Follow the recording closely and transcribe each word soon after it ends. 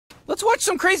Let's watch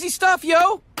some crazy stuff,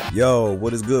 yo! Yo,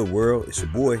 what is good, world? It's your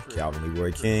boy, Calvin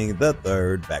Leroy King the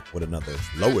Third, back with another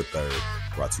Lower Third,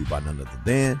 brought to you by none other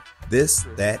than This,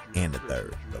 That, and the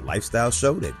Third, the lifestyle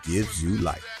show that gives you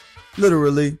life.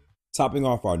 Literally. Topping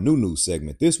off our new news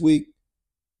segment this week,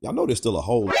 y'all know there's still a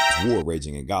whole war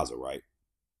raging in Gaza, right?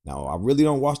 Now, I really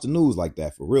don't watch the news like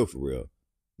that for real.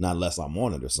 Not unless I'm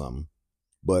on it or something.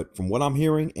 But from what I'm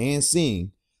hearing and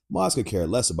seeing, Mods could care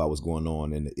less about what's going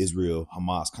on in the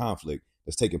Israel-Hamas conflict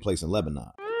that's taking place in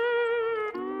Lebanon.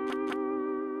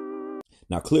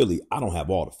 Now, clearly, I don't have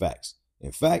all the facts.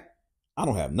 In fact, I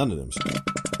don't have none of them shit.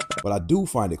 But I do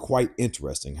find it quite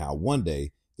interesting how one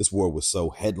day this war was so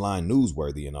headline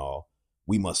newsworthy and all,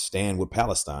 we must stand with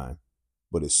Palestine.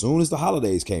 But as soon as the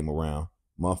holidays came around,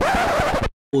 motherfucker,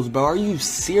 bro, are you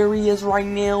serious right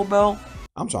now, bro?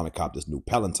 I'm trying to cop this new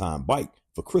Palatine bike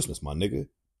for Christmas, my nigga.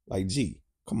 Like, gee,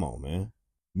 come on, man.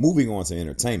 Moving on to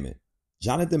entertainment,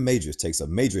 Johnathan Majors takes a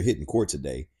major hit in court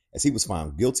today as he was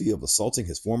found guilty of assaulting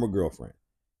his former girlfriend.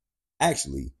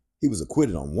 Actually, he was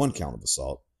acquitted on one count of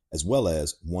assault, as well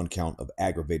as one count of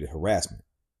aggravated harassment.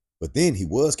 But then he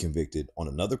was convicted on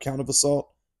another count of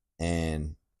assault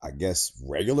and, I guess,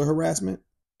 regular harassment.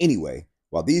 Anyway,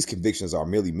 while these convictions are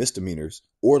merely misdemeanors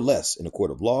or less in a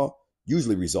court of law,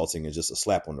 usually resulting in just a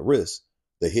slap on the wrist,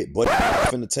 the hit Buddy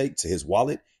finna take to his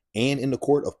wallet and in the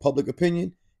court of public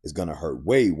opinion is gonna hurt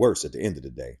way worse at the end of the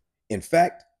day. In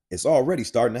fact, it's already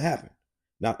starting to happen.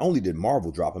 Not only did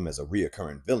Marvel drop him as a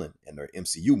reoccurring villain in their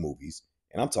MCU movies,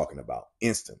 and I'm talking about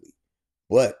instantly,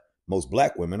 but most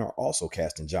black women are also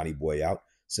casting Johnny Boy out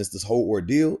since this whole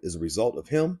ordeal is a result of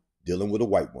him dealing with a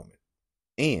white woman.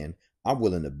 And I'm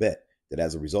willing to bet that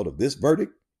as a result of this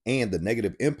verdict and the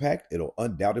negative impact it'll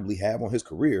undoubtedly have on his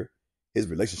career, his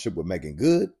relationship with Megan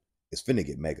Good is finna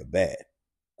get mega bad.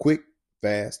 Quick,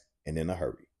 fast, and in a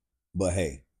hurry. But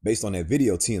hey, based on that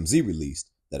video TMZ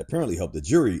released that apparently helped the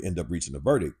jury end up reaching a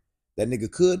verdict, that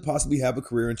nigga could possibly have a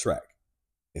career in track.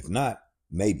 If not,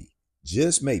 maybe,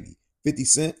 just maybe, 50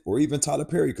 Cent or even Tyler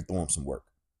Perry could throw him some work.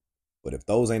 But if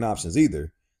those ain't options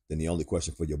either, then the only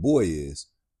question for your boy is,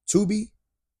 to be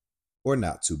or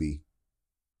not to be?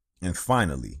 And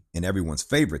finally, in everyone's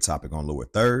favorite topic on Lower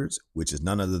Thirds, which is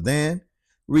none other than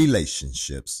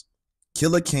relationships,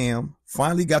 Killer Cam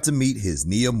finally got to meet his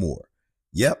Nia Moore.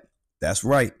 Yep, that's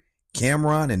right.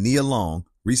 Cameron and Nia Long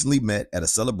recently met at a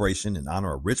celebration in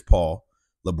honor of Rich Paul,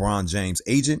 LeBron James'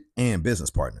 agent and business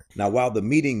partner. Now, while the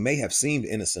meeting may have seemed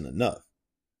innocent enough,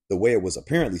 the way it was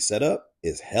apparently set up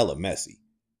is hella messy.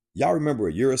 Y'all remember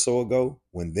a year or so ago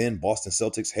when then Boston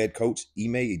Celtics head coach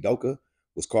Ime Udoka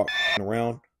was caught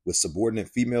around with subordinate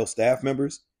female staff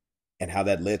members and how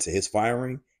that led to his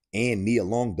firing and Nia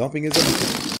Long dumping his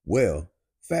everything? Well,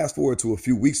 fast forward to a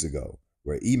few weeks ago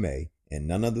where Ime and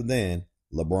none other than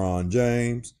LeBron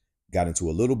James got into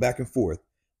a little back and forth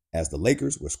as the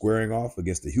Lakers were squaring off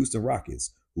against the Houston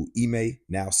Rockets, who Ime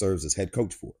now serves as head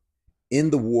coach for. In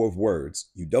the war of words,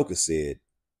 Udoka said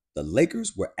the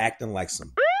Lakers were acting like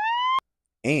some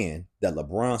and that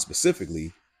LeBron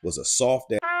specifically was a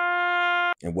soft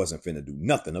ass and wasn't finna do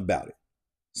nothing about it.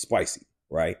 Spicy,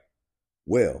 right?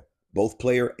 Well, both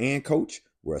player and coach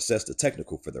were assessed as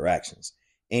technical for their actions,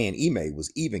 and Ime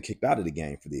was even kicked out of the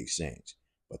game for the exchange.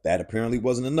 But that apparently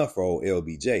wasn't enough for old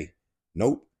LBJ.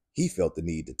 Nope, he felt the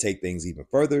need to take things even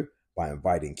further by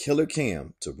inviting Killer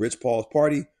Cam to Rich Paul's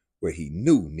party where he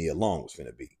knew Nia Long was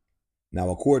finna be.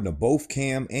 Now, according to both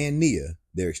Cam and Nia,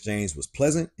 their exchange was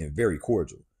pleasant and very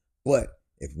cordial. But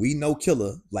if we know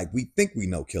Killer like we think we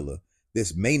know Killer,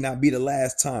 this may not be the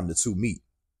last time the two meet,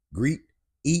 greet,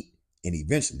 eat, and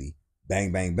eventually,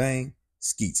 bang, bang, bang,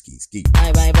 skeet, skeet, skeet.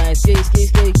 Bang, bang, bang, skeet, skeet,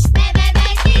 skeet. Bang, bang,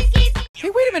 bang, skeet, skeet. Hey,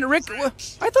 wait a minute, Rick.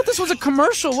 I thought this was a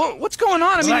commercial. What's going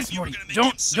on? Relax, Morty.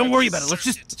 Don't worry about it. Let's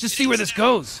just see where this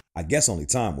goes. I guess only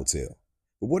time will tell.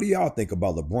 But what do y'all think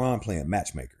about LeBron playing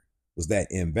matchmaker? Was that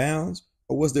in bounds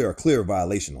or was there a clear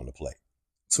violation on the play?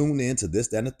 Tune in to This,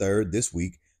 That, and the Third this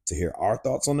week to hear our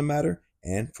thoughts on the matter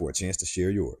and for a chance to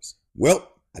share yours. Well,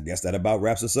 I guess that about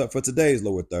wraps us up for today's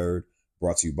Lower Third,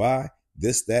 brought to you by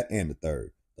This, That, and the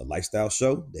Third, the lifestyle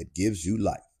show that gives you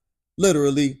life.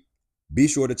 Literally. Be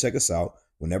sure to check us out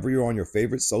whenever you're on your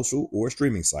favorite social or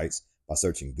streaming sites by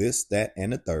searching This, That,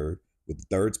 and the Third, with the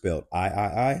third spelled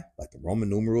I, like the Roman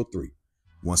numeral 3.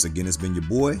 Once again, it's been your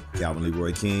boy, Calvin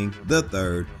Leroy King the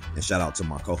Third, and shout out to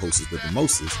my co-hostess with the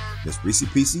mostest, Miss Rici,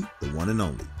 Pieci, the one and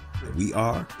only. And we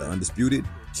are the Undisputed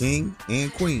King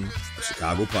and Queen of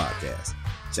Chicago Podcast.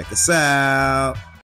 Check us out.